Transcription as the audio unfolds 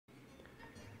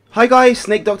Hi guys,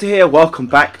 Snake Doctor here. Welcome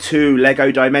back to LEGO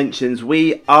Dimensions.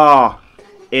 We are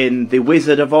in the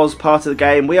Wizard of Oz part of the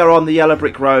game. We are on the Yellow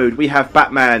Brick Road. We have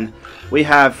Batman, we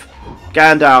have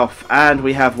Gandalf, and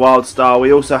we have Wildstyle.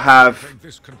 We also have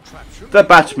the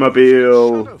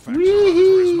Batmobile.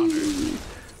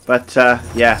 But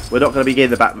yeah, we're not going to begin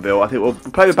the Batmobile. I think we'll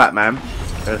play with Batman.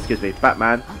 Excuse me,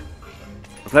 Batman.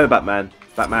 We'll play with Batman.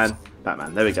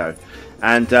 Batman. There we go.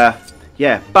 And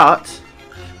yeah, but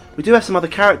we do have some other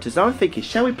characters. Now I'm thinking,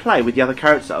 shall we play with the other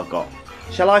characters that I've got?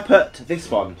 Shall I put this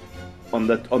one on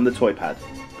the toy pad?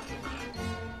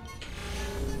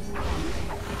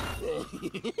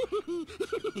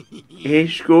 Here's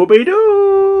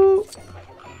Scooby-Doo!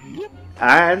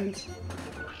 And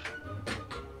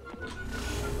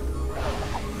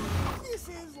this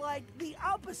is like the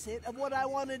opposite of what I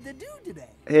wanted to do today.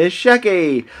 here's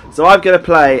Shaggy. So I'm going to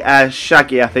play as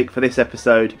Shaggy, I think, for this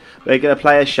episode. We're going to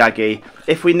play as Shaggy.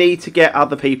 If we need to get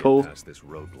other people... Past this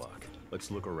roadblock.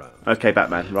 Let's look around. Okay,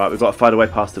 Batman. Right, we've got to find a way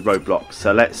past the roadblocks.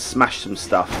 So let's smash some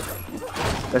stuff.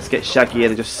 Let's get Shaggy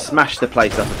in and just smash the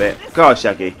place up a bit. Go on,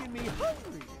 Shaggy.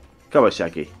 Go on,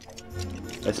 Shaggy.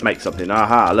 Let's make something.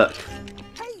 Aha, look.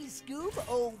 Hey, Scoob,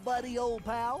 old buddy, old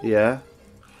pal. Yeah.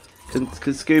 Can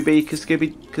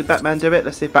Batman do it?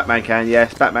 Let's see if Batman can.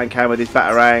 Yes, Batman can with his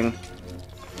Batarang.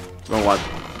 Wrong one.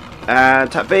 And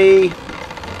tap B.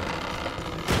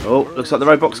 Oh, looks like the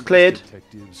roadblock's cleared.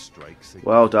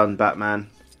 Well done, Batman.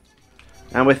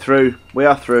 And we're through. We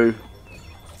are through.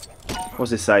 What does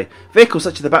this say? Vehicles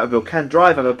such as the Batmobile can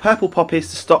drive over purple poppies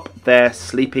to stop their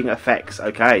sleeping effects.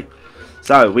 Okay.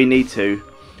 So, we need to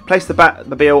place the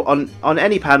Batmobile on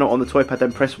any panel on the toy pad,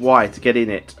 then press Y to get in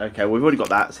it. Okay, well, we've already got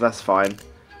that, so that's fine.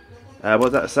 What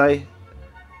does that say?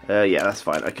 Yeah, that's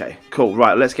fine. Okay, cool.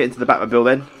 Right, let's get into the Batmobile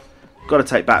then. Got to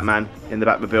take Batman in the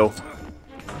Batmobile.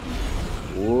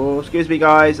 Oh, excuse me,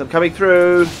 guys. I'm coming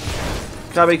through.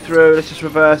 Let's just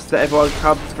reverse. Let everyone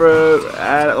come through. And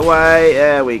out of the way.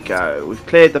 There we go. We've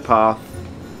cleared the path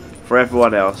for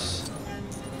everyone else.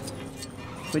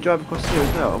 Can we drive across here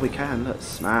as well? Oh, we can. Let's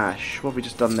smash. What have we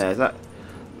just done there? Is that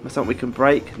something we can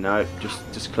break? No,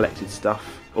 just collected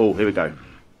stuff. Oh, here we go.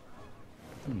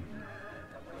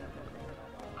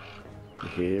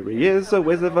 Here he is, a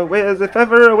whiz of a whiz, if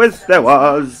ever a whiz there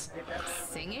was.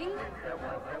 Singing?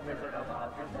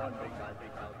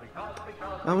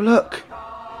 Oh, look.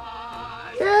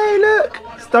 Yay, look.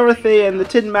 It's Dorothy and the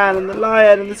Tin Man and the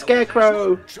Lion and the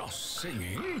Scarecrow. Just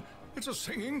singing? It's a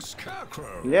singing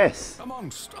scarecrow. Yes.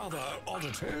 Amongst other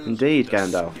oddities. Indeed,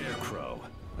 Gandalf. Scarecrow.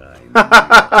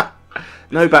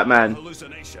 No, Batman.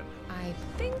 Hallucination. I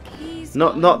think he's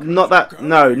Not that.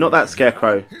 No, not that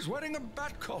Scarecrow. He's wearing a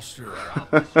bat costume.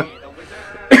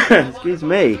 Excuse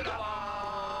me.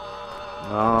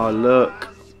 Oh, look.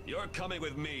 You're coming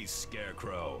with me,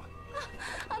 Scarecrow.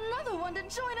 Another one to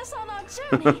join us on our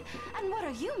journey. And what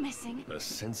are you missing? A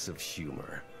sense of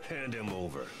humor. Hand him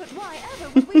over. But why ever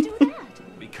would we do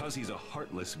that? Because he's a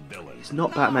heartless villain. It's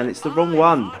not Batman. It's the wrong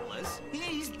one. Heartless?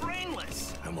 He's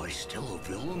brainless. Am I still a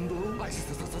villain, though? I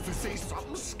see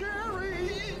something scary.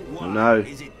 Oh, no.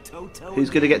 Is it Toto? Who's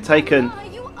going to get taken? Why,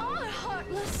 you are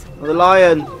heartless. Oh, the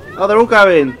Lion. Oh, they're all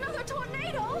going. Another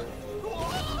tornado.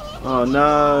 Oh,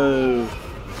 no.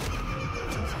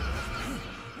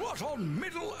 What on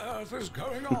Middle Earth is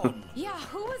going on? Yeah,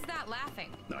 who was that laughing?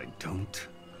 I don't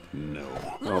know.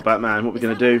 Oh, Batman, what are we Is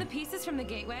going that to one do? of the pieces from the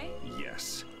gateway?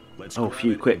 Yes. Let's Oh, grab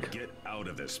phew, it and quick. Get out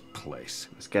of this place.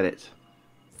 Let's get it.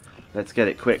 Let's get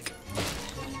it quick.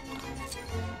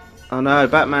 Oh, no,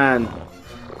 Batman.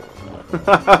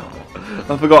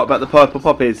 I forgot about the purple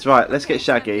poppies. Right, let's get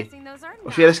Shaggy. Guessing those are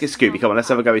Well, yeah, let's get Scooby. Come on, let's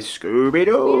have a go with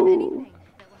Scooby-Doo.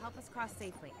 that will help us cross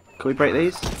safely. Can we break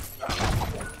these?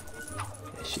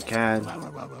 Yes, you can.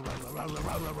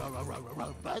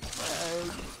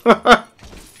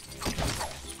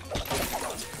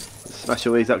 Smash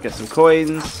all these up, get some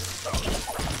coins.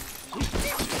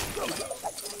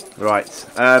 Right,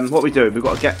 what are we doing? We've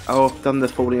got to get... Oh, I've done the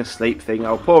falling asleep thing.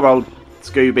 Oh, poor old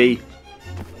Scooby.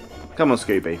 Come on,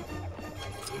 Scooby.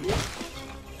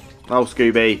 Oh,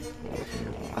 Scooby.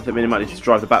 I think we might need to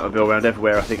drive the Batmobile around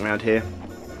everywhere, I think, around here.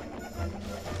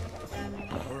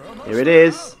 Here it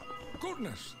is.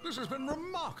 Goodness, this has been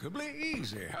remarkably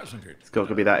easy, hasn't it? It's not going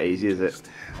to be that easy, is it?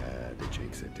 The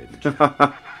jinx it didn't.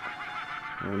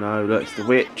 Oh no, look, it's the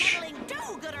witch.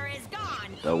 Do-gooder is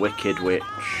gone. The wicked witch.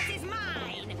 Is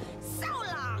mine. So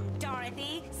long,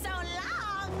 Dorothy. So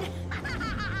long.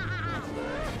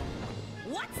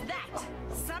 What's that?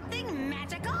 Something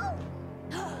magical?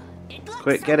 It looks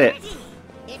Quick, so get it. pretty.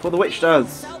 That's what the witch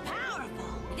does. So powerful.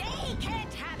 They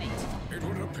can't have it. It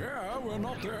would appear we're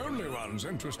not the only ones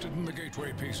interested in the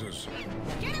gateway pieces.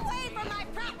 Get away from my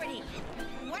property!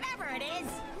 Whatever it is!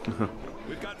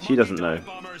 She doesn't know.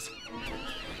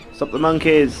 Stop the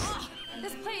monkeys!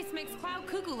 This place makes Cloud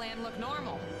Cuckoo Land look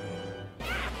normal.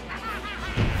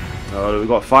 Oh, we've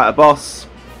got to fight a boss.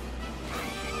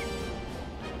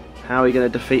 How are we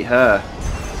going to defeat her?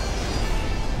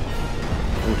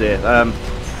 Oh dear.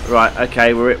 Right.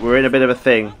 Okay. We're in a bit of a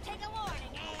thing.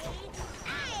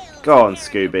 Go on,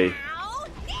 Scooby.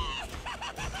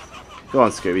 Go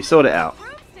on, Scooby. Sort it out.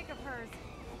 Broomstick of hers.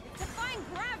 It's defying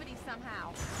gravity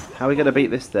somehow. How are we going to beat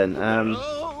this then? Can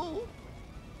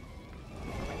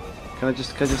I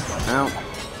just? Ow.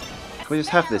 Can we just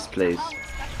have this, please?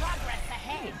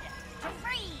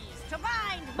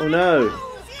 Oh no!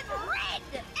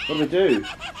 What do we do?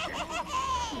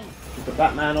 Put the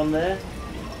Batman on there?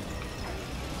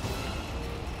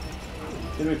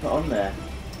 What do we put on there?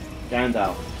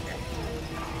 Gandalf.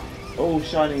 All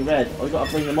shining red. Oh, we've got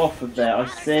to bring them off of there. I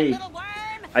see.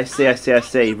 I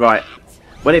see. Right.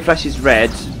 When it flashes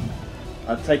red,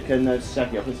 I've taken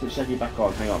Shaggy off. Let's put Shaggy back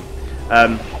on. Hang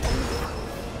on.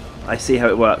 I see how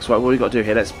it works. Right, what have we got to do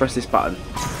here? Let's press this button.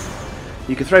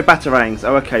 You can throw batarangs.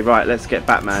 Oh, okay, right. Let's get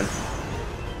Batman.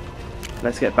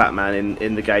 Let's get Batman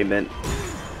in the game then.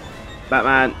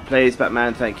 Batman, please,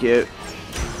 Batman. Thank you.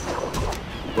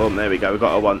 Boom, there we go. We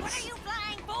got her once.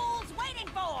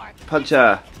 Punch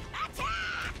her.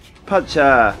 Punch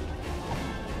her.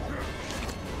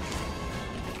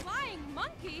 Flying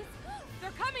monkeys?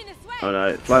 They're coming this way. Oh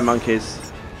no, flying monkeys.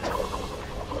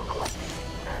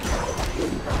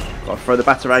 Got to throw the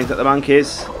batarangs at the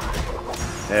monkeys.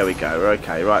 There we go. We're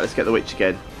okay. Right, let's get the witch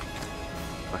again.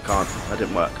 I can't. That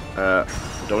didn't work. I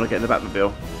don't want to get in the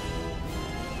Batmobile.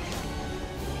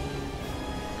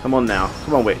 Come on now.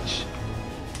 Come on, witch.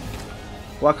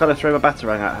 Why can't I throw my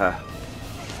batarang at her?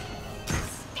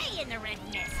 Stay in the red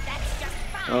nest. That's just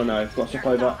fine. Oh no, got to step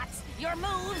over. Your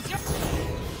moves, your...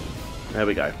 There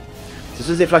we go. So as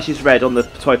soon as it flashes red on the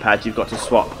toy pad, you've got to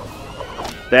swap.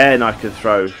 Then I can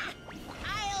throw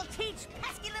I'll teach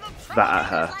pesky little that at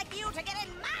her. like you to get in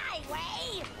my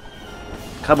way.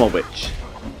 Come on, witch.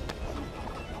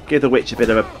 Give the witch a bit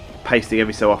of a pasting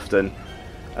every so often.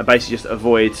 And basically just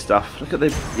avoid stuff. Look at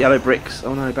the yellow bricks.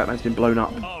 Oh no, Batman's been blown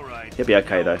up. He'll be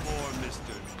okay though.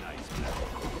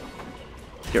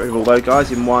 Get rid of all those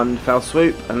guys in one fell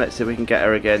swoop. And let's see if we can get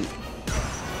her again.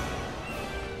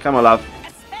 Come on, love.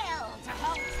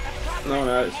 No,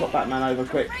 no, swap Batman over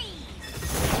quick.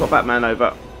 Swap Batman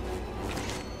over.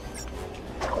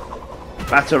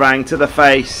 Batarang to the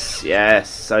face. Yes,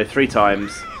 so 3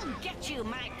 times. Get you,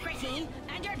 my pretty,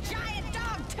 and your giant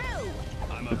dog too.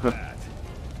 I'm a bat.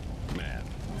 Man.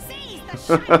 Seize the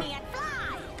shiny and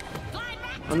fly. Fly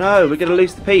back. Oh no, we're going to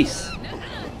lose the piece. No,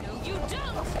 you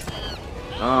don't.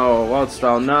 Oh,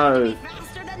 Wildstyle, no.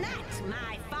 Faster than that,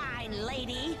 my fine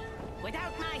lady.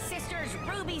 Without my sister's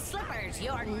ruby slippers,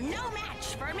 you're no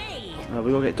match for me. Oh,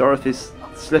 we've got to get Dorothy's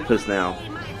slippers now. Hey,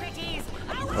 my pretties.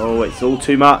 Oh, it's all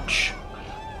too much.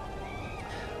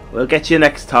 We'll get you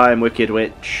next time, Wicked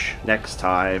Witch. Next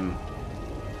time.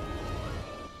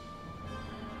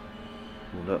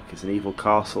 Oh, look, it's an evil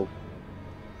castle.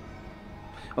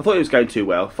 I thought it was going too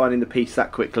well, finding the piece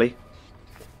that quickly.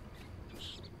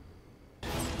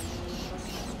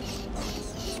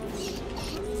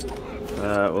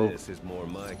 Well, This is more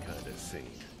my kind of scene.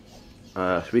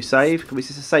 should we save? Can we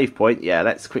see a save point? Yeah,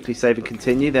 let's quickly save and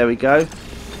continue. There we go.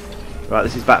 Right,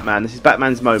 this is Batman. This is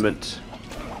Batman's moment.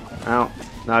 Ow.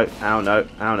 No. Ow, no.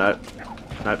 Ow, no.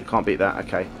 No, we can't beat that.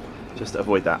 Okay. Just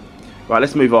avoid that. Right,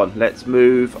 let's move on. Let's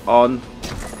move on.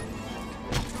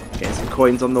 Getting some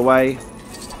coins on the way.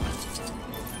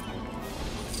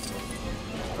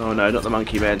 Oh no, not the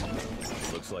monkey men.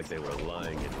 Looks like they were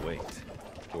lying in wait.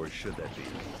 Or should that be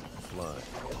flying?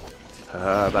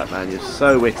 Batman, you're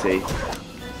so witty.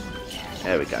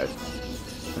 There we go.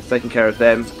 That's taking care of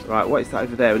them. Right, what is that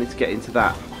over there? We need to get into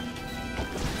that.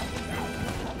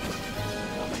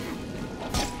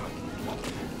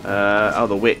 Oh,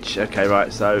 the witch. Okay,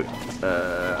 right, so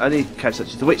only catch such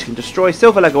as the witch can destroy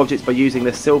silver Lego objects by using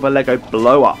the silver Lego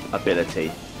blow up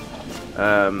ability.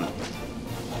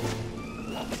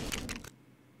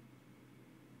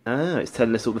 It's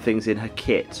telling us all the things in her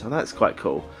kit. Oh, that's quite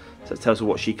cool. So it tells her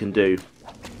what she can do.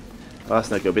 Oh, that's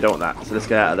no good. We don't want that. So let's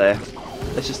get out of there.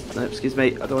 Let's just... No, excuse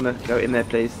me. I don't want to go in there,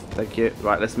 please. Thank you.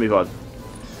 Right, let's move on.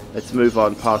 Let's move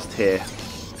on past here.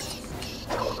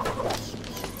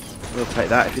 We'll take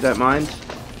that if you don't mind.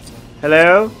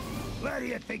 Hello? What do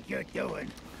you think you're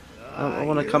doing? I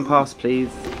want to come past,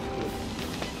 please.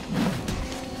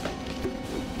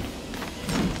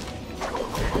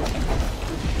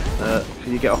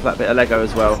 Can you get off that bit of Lego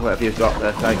as well? Whatever you've got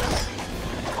there, thanks.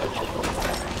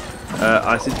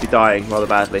 I seem to be dying rather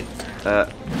badly.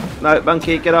 No,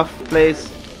 monkey, get off,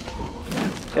 please.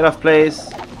 Get off,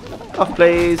 please. Off,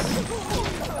 please.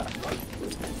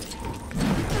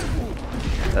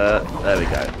 There we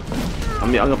go.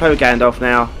 I'm going to play with Gandalf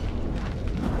now.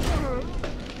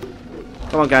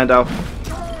 Come on, Gandalf.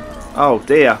 Oh,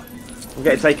 dear. I'm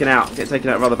getting taken out. I'm getting taken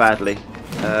out rather badly.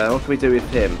 What can we do with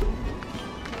him?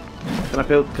 Can I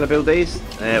build these?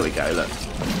 There we go, look.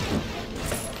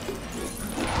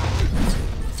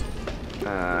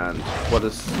 And what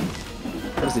does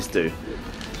this do?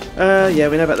 Yeah,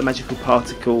 we know about the magical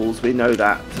particles. We know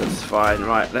that. That's fine.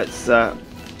 Right, let's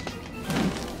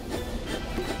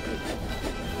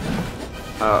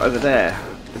over there.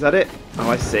 Is that it? Oh,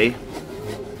 I see.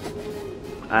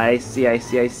 I see, I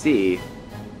see, I see.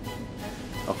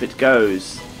 Off it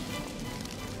goes.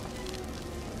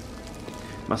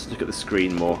 Must look at the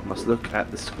screen more. Must look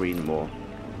at the screen more.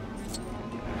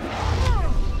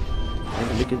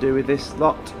 Anything we can do with this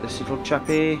lot? This little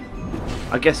chappy?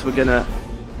 I guess we're gonna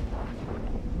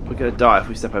die if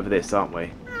we step over this, aren't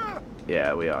we?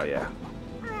 Yeah, we are, yeah.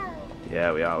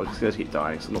 Yeah, we are. We're just gonna keep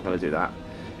dying, so I'm not gonna do that.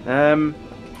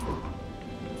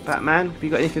 Batman, have you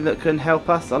got anything that can help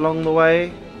us along the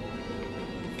way?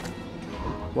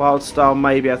 Wildstyle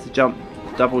may be able to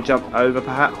double jump over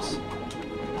perhaps.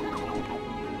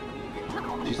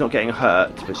 She's not getting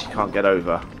hurt, but she can't get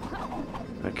over.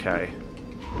 Okay.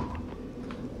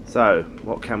 So,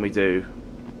 what can we do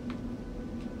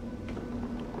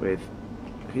with...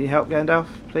 Can you help Gandalf,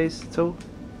 please, at all?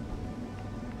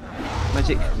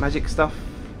 Magic stuff?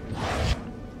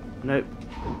 Nope.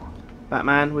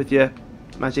 Batman with your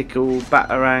magical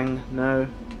batarang? No.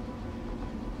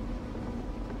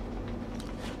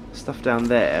 Stuff down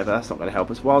there, but that's not going to help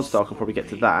us. Wildstyle can probably get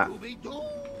to that.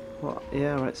 What?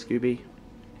 Yeah, right, Scooby.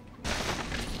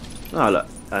 Oh, look.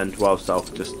 And Wildstyle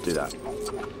can just do that.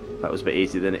 That was a bit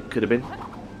easier than it could have been.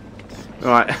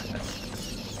 Alright.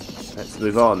 Let's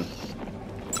move on.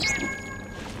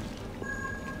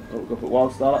 Oh, we've got to put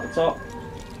Wildstyle at the top.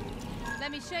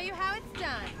 Let me show you how it's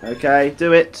done. Okay,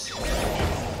 do it.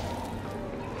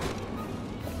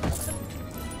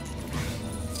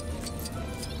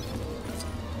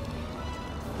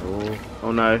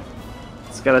 Oh no.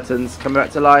 Skeletons coming back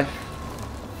to life.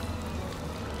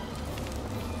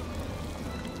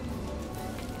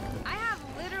 I have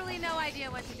literally no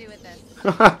idea what to do with this.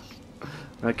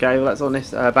 Okay, well that's on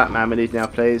this Batman we need now,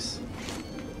 please.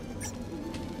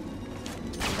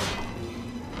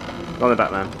 Go on then,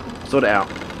 Batman. Sort it out.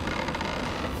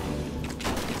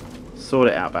 Sort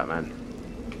it out, Batman.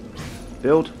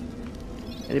 Build?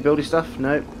 Any buildy stuff?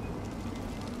 No.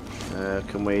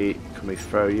 Can we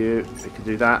throw you? We can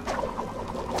do that.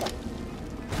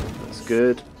 That's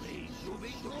good.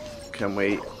 Can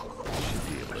we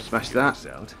smash that?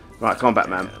 Right, come on,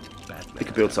 Batman. We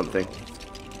can build something.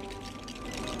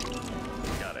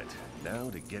 Got it.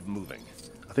 Now to get moving.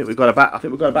 I think we've got a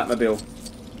Batmobile.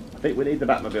 I think we need the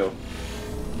Batmobile.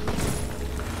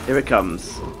 Here it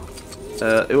comes.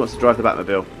 Who wants to drive the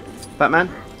Batmobile? Batman?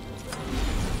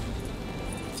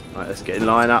 Right, let's get in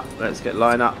line up. Let's get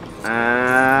line up.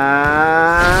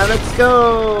 And let's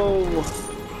go!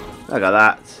 Look at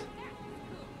that.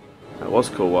 That was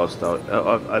cool whilst I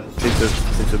seem to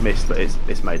have missed, but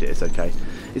it's made it. It's okay.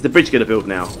 Is the bridge going to build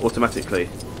now, automatically?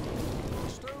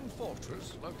 Stone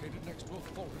fortress located next to a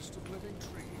forest of living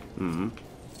trees. Hmm.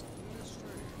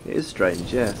 It is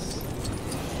strange, yes.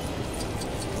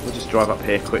 We'll just drive up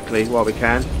here quickly while we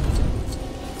can.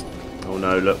 Oh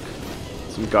no, look.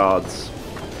 Some guards.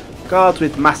 Guards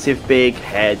with massive big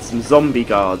heads. Some zombie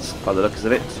guards, by the looks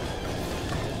of it.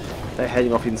 They're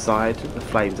heading off inside. The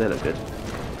flames, they look good.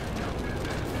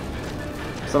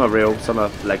 Some are real, some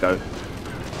are Lego.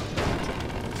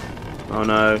 Oh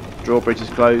no, drawbridge is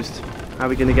closed. How are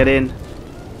we going to get in?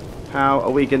 How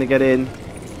are we going to get in?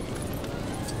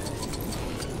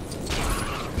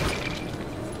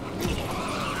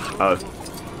 Oh,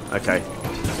 okay.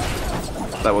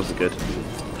 That wasn't good.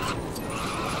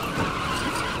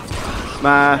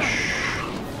 Smash,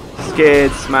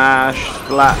 skid, smash,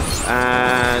 splat,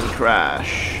 and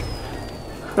crash.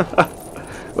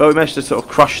 Well, we managed to sort of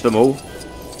crush them all,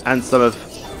 and some of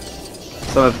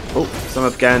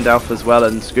Gandalf as well,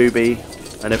 and Scooby,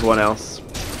 and everyone else.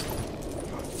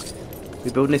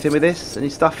 We build anything with this? Any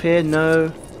stuff here?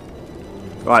 No.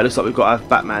 Right, looks like we've got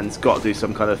Batman's got to do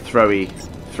some kind of throwy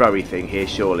thing here.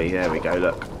 Surely, there we go.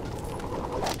 Look,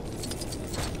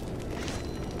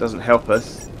 doesn't help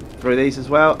us. Through these as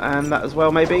well, and that as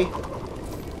well, maybe.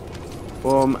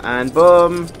 Boom and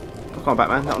boom. Come on,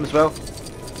 Batman, that one as well.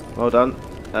 Well done.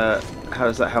 How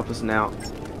does that help us now?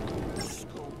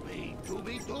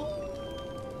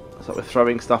 It's like we're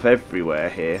throwing stuff everywhere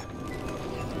here.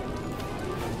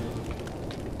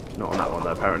 Not on that one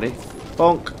though, apparently.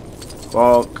 Bonk.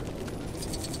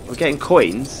 Bonk. We're getting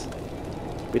coins.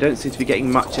 We don't seem to be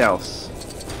getting much else.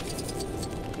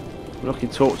 We're knocking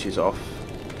torches off.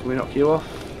 Can we knock you off?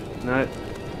 No.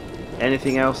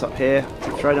 Anything else up here?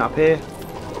 We've thrown it up here.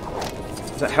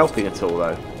 Is that helping at all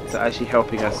though? Is that actually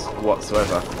helping us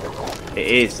whatsoever? It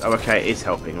is. Oh, okay, it is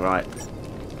helping, right.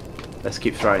 Let's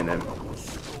keep throwing them.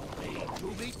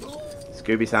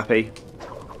 Scooby's happy.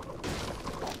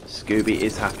 Scooby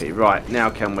is happy. Right, now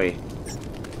can we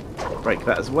break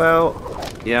that as well?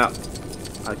 Yeah.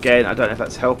 Again, I don't know if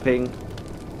that's helping.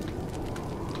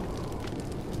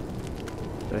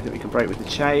 Don't think we can break with the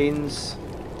chains.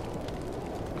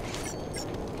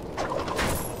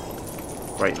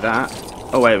 Break that.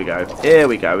 Oh, here we go. Here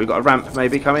we go. We've got a ramp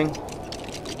maybe coming.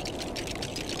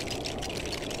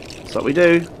 That's what we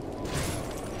do.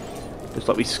 Just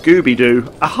like we Scooby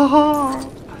do. Ah!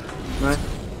 No?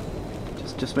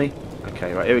 Just me?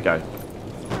 Okay, right, here we go.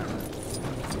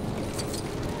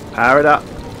 Power it up.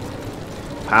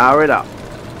 Power it up.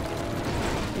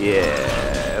 Yeah,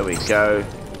 there we go.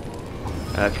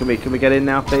 Can we get in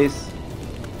now, please?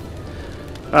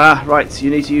 Right,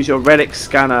 you need to use your relic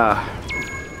scanner.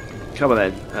 Come on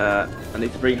then. I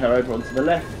need to bring her over onto the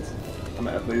left. I'm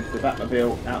going to move the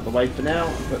Batmobile out of the way for now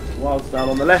and put Wildstyle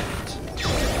on the left.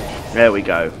 There we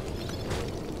go.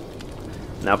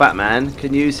 Now Batman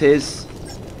can use his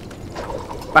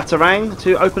Batarang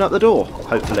to open up the door,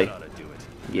 hopefully.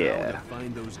 Yeah.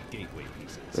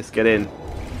 Let's get in.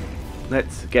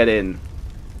 Let's get in.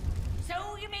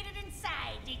 So you made it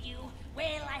inside, did you?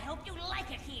 Well, I hope you like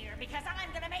it here, because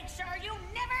I'm gonna make sure you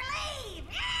never leave!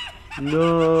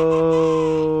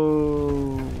 No.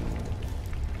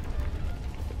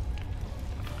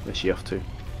 Where's she off to?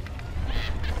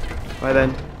 Bye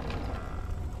then.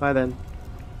 Bye then.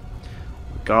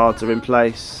 The guards are in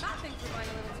place. That thinks we're going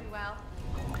a little too well.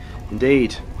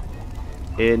 Indeed.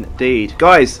 Indeed.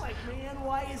 Guys! Man,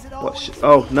 why is it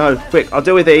Oh no, quick, I'll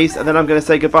deal with these and then I'm going to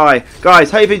say goodbye.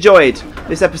 Guys, hope you've enjoyed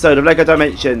this episode of LEGO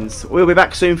Dimensions. We'll be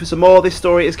back soon for some more. This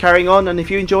story is carrying on, and if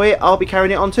you enjoy it, I'll be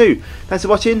carrying it on too. Thanks for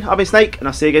watching. I've been Snake, and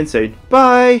I'll see you again soon.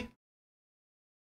 Bye!